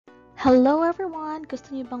Hello everyone! Gusto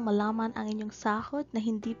niyo bang malaman ang inyong sahod na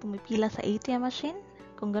hindi pumipila sa ATM machine?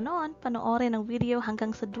 Kung ganoon, panoorin ang video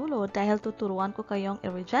hanggang sa dulo dahil tuturuan ko kayong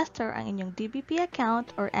i-register ang inyong DBP account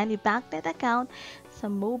or any Bancnet account sa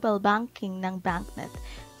mobile banking ng Bancnet.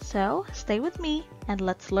 So, stay with me and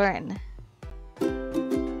let's learn!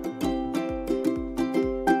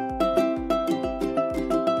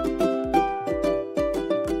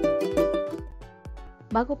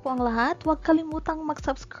 Bago po ang lahat, huwag kalimutang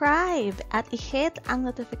mag-subscribe at i-hit ang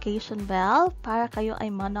notification bell para kayo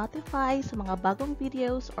ay ma-notify sa mga bagong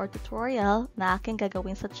videos or tutorial na aking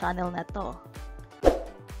gagawin sa channel na to.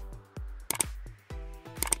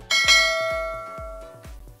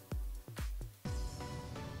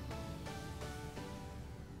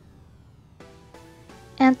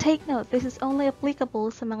 And take note, this is only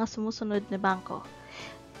applicable sa mga sumusunod na bangko.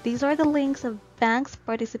 These are the links of banks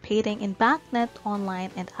participating in Bancnet, Online,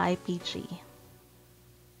 and IPG.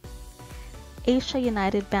 Asia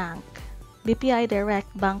United Bank, BPI Direct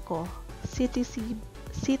BanKo, CTBC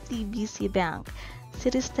Bank,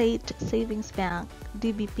 Citystate Savings Bank,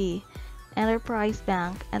 DBP, Enterprise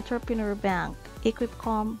Bank, Entrepreneur Bank,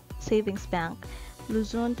 Equicom Savings Bank,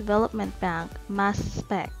 Luzon Development Bank,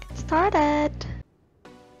 SPECC. Started!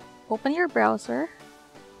 Open your browser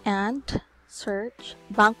and search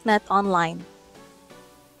Bancnet Online.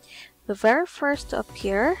 The very first to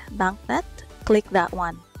appear, Bancnet, click that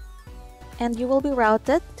one. And you will be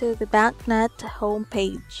routed to the Bancnet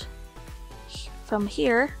homepage. From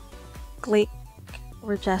here, click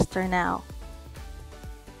Register Now.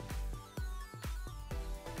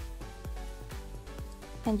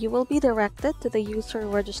 And you will be directed to the user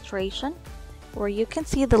registration, where you can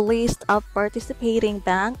see the list of participating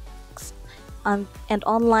banks and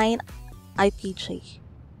online IPG.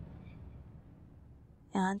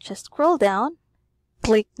 And just scroll down,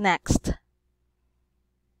 click Next.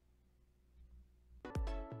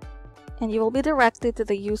 And you will be directed to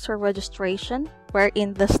the user registration, where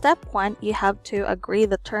in the step 1, you have to agree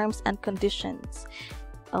the terms and conditions.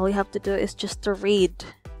 All you have to do is just to read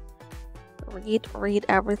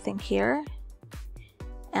everything here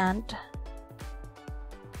and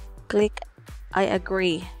click I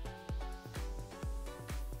agree.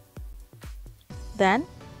 Then,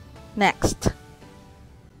 Next.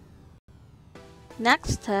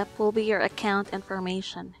 Next step will be your account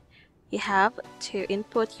information. You have to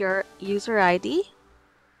input your user ID,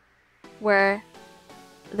 where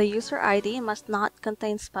the user ID must not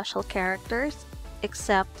contain special characters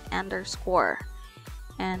except underscore.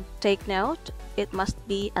 And take note, it must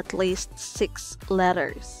be at least 6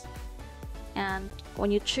 letters. And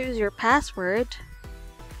when you choose your password,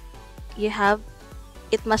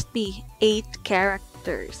 it must be 8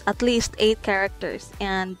 characters, at least 8 characters,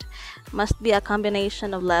 and must be a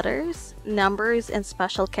combination of letters, numbers, and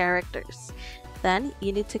special characters. Then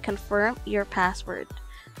you need to confirm your password.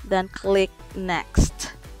 Then click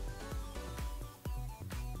Next.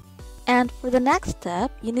 And for the next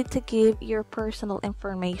step, you need to give your personal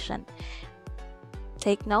information.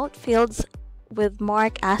 Take note, fields with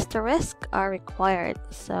mark asterisk are required.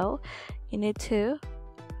 So you need to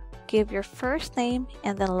give your first name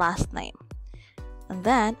and then last name. And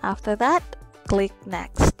then after that, click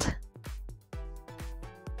Next.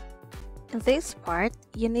 In this part,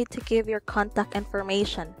 you need to give your contact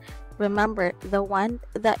information. Remember, the one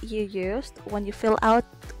that you used when you fill out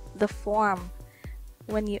the form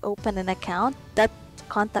when you open an account, that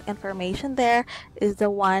contact information there is the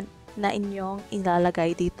one na inyong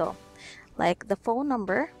ilalagay dito. Like the phone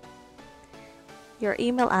number, your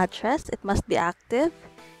email address, it must be active,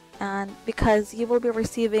 and because you will be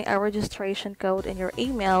receiving a registration code in your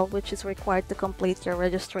email which is required to complete your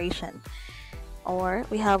registration. Or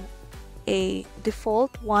we have a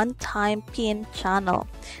default one-time PIN channel,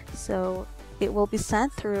 so it will be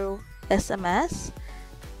sent through SMS,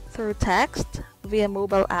 through text, via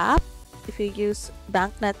mobile app if you use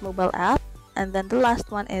Bancnet mobile app, and then the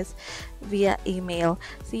last one is via email.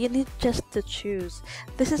 So you need just to choose.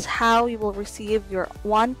 This is how you will receive your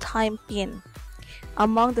one-time PIN.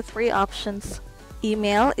 Among the 3 options,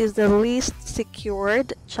 email is the least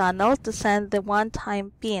secured channel to send the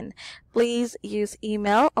one-time PIN. Please use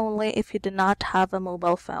email only if you do not have a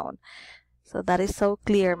mobile phone. So that is so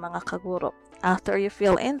clear, mga kaguro. After you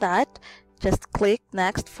fill in that, just click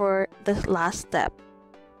Next for the last step.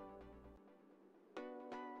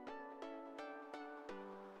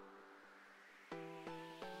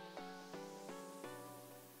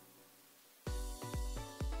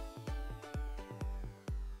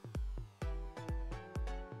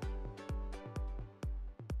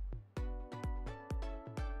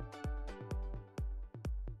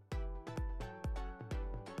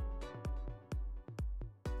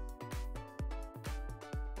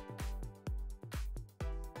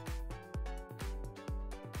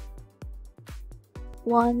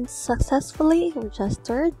 Once successfully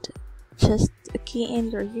registered, just key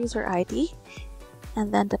in your user ID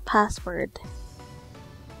and then the password,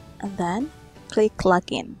 and then click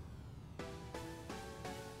login.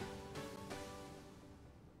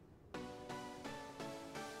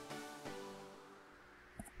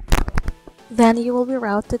 Then you will be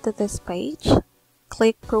routed to this page.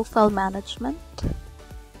 Click Profile Management.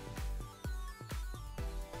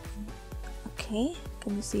 Okay,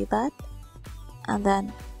 can you see that? And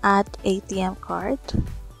then add ATM card.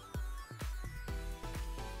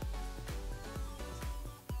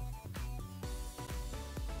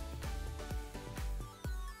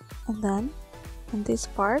 And then in this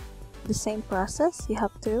part, the same process, you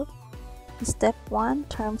have to, in step 1,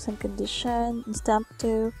 terms and condition, in step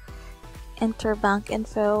 2, enter bank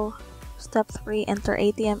info, step 3, enter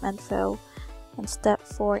ATM info, and step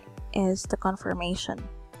 4 is the confirmation.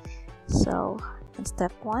 So in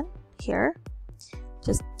step 1 here,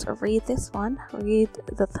 just read this one, read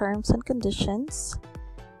the terms and conditions,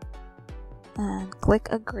 and click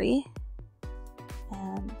agree,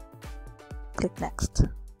 and click next.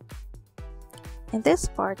 In this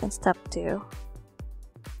part, in step 2,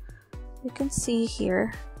 you can see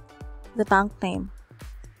here the bank name.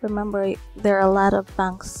 Remember, there are a lot of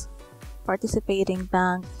banks, participating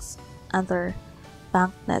banks, under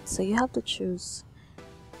Bancnet, so you have to choose.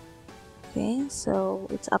 Okay, so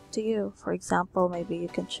it's up to you. For example, maybe you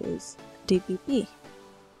can choose DBP.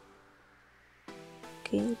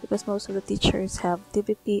 Okay, because most of the teachers have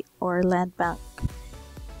DBP or Land Bank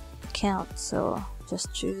account, so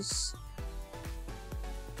just choose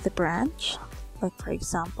the branch. Like for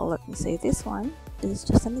example, let me say this one. This is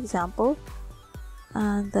just an example.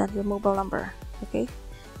 And then your mobile number, okay,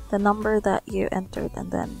 the number that you entered, and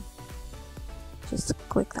then just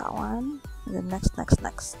click that one, and then next, and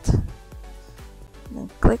then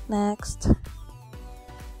click next.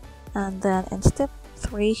 And then in step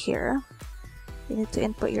 3 here, you need to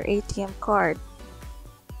input your ATM card,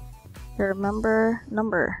 your member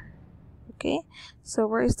number. Okay, so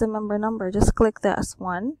where is the member number? Just click this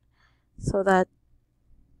one so that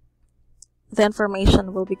the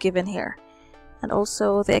information will be given here. And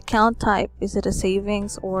also the account type, is it a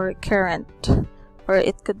savings or current, or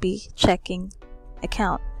it could be checking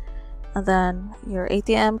account. And then your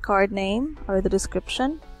ATM card name or the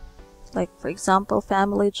description, like for example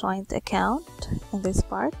family joint account in this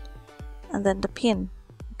part, and then the PIN.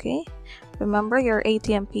 Okay, remember your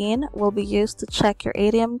ATM PIN will be used to check your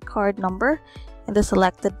ATM card number in the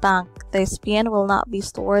selected bank. This PIN will not be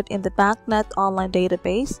stored in the Bancnet online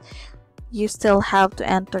database. You still have to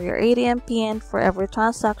enter your ATM PIN for every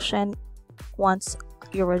transaction once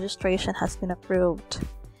your registration has been approved.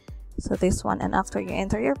 So this one, and after you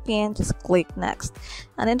enter your PIN, just click next.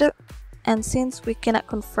 And since we cannot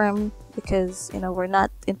confirm because we're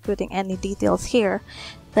not inputting any details here,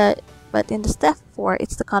 but in the step 4,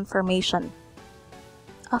 it's the confirmation.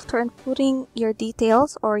 After inputting your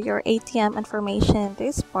details or your ATM information in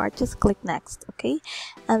this part, just click next, okay?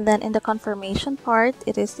 And then in the confirmation part,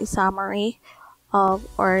 it is the summary of,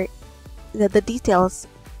 or the details.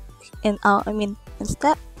 In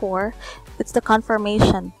step 4, it's the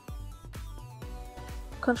confirmation,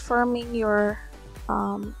 confirming your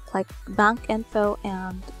like bank info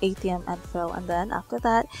and ATM info, and then after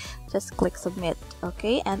that, just click submit,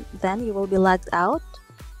 okay? And then you will be logged out.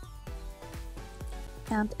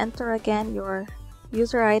 And enter again your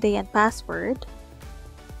user ID and password.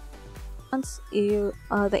 Once you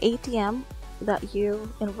the ATM that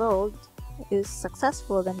you enrolled is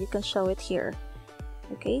successful, then you can show it here.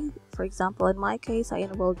 Okay, for example, in my case, I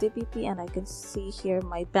enrolled DBP, and I can see here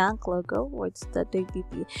my bank logo, or it's the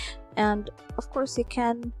DBP. And of course, you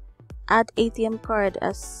can add ATM card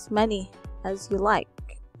as many as you like,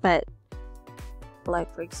 but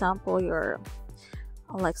like for example, your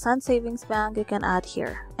like Sun Savings Bank, you can add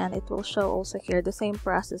here, and it will show also here the same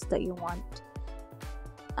process that you want.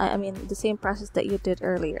 The same process that you did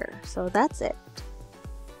earlier. So that's it.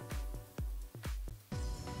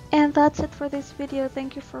 And that's it for this video.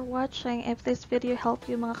 Thank you for watching. If this video helped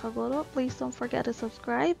you mga kaguro, please don't forget to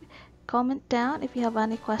subscribe, comment down if you have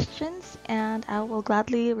any questions, and I will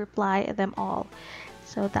gladly reply them all.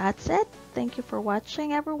 So that's it. Thank you for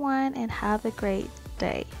watching everyone, and have a great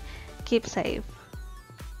day. Keep safe.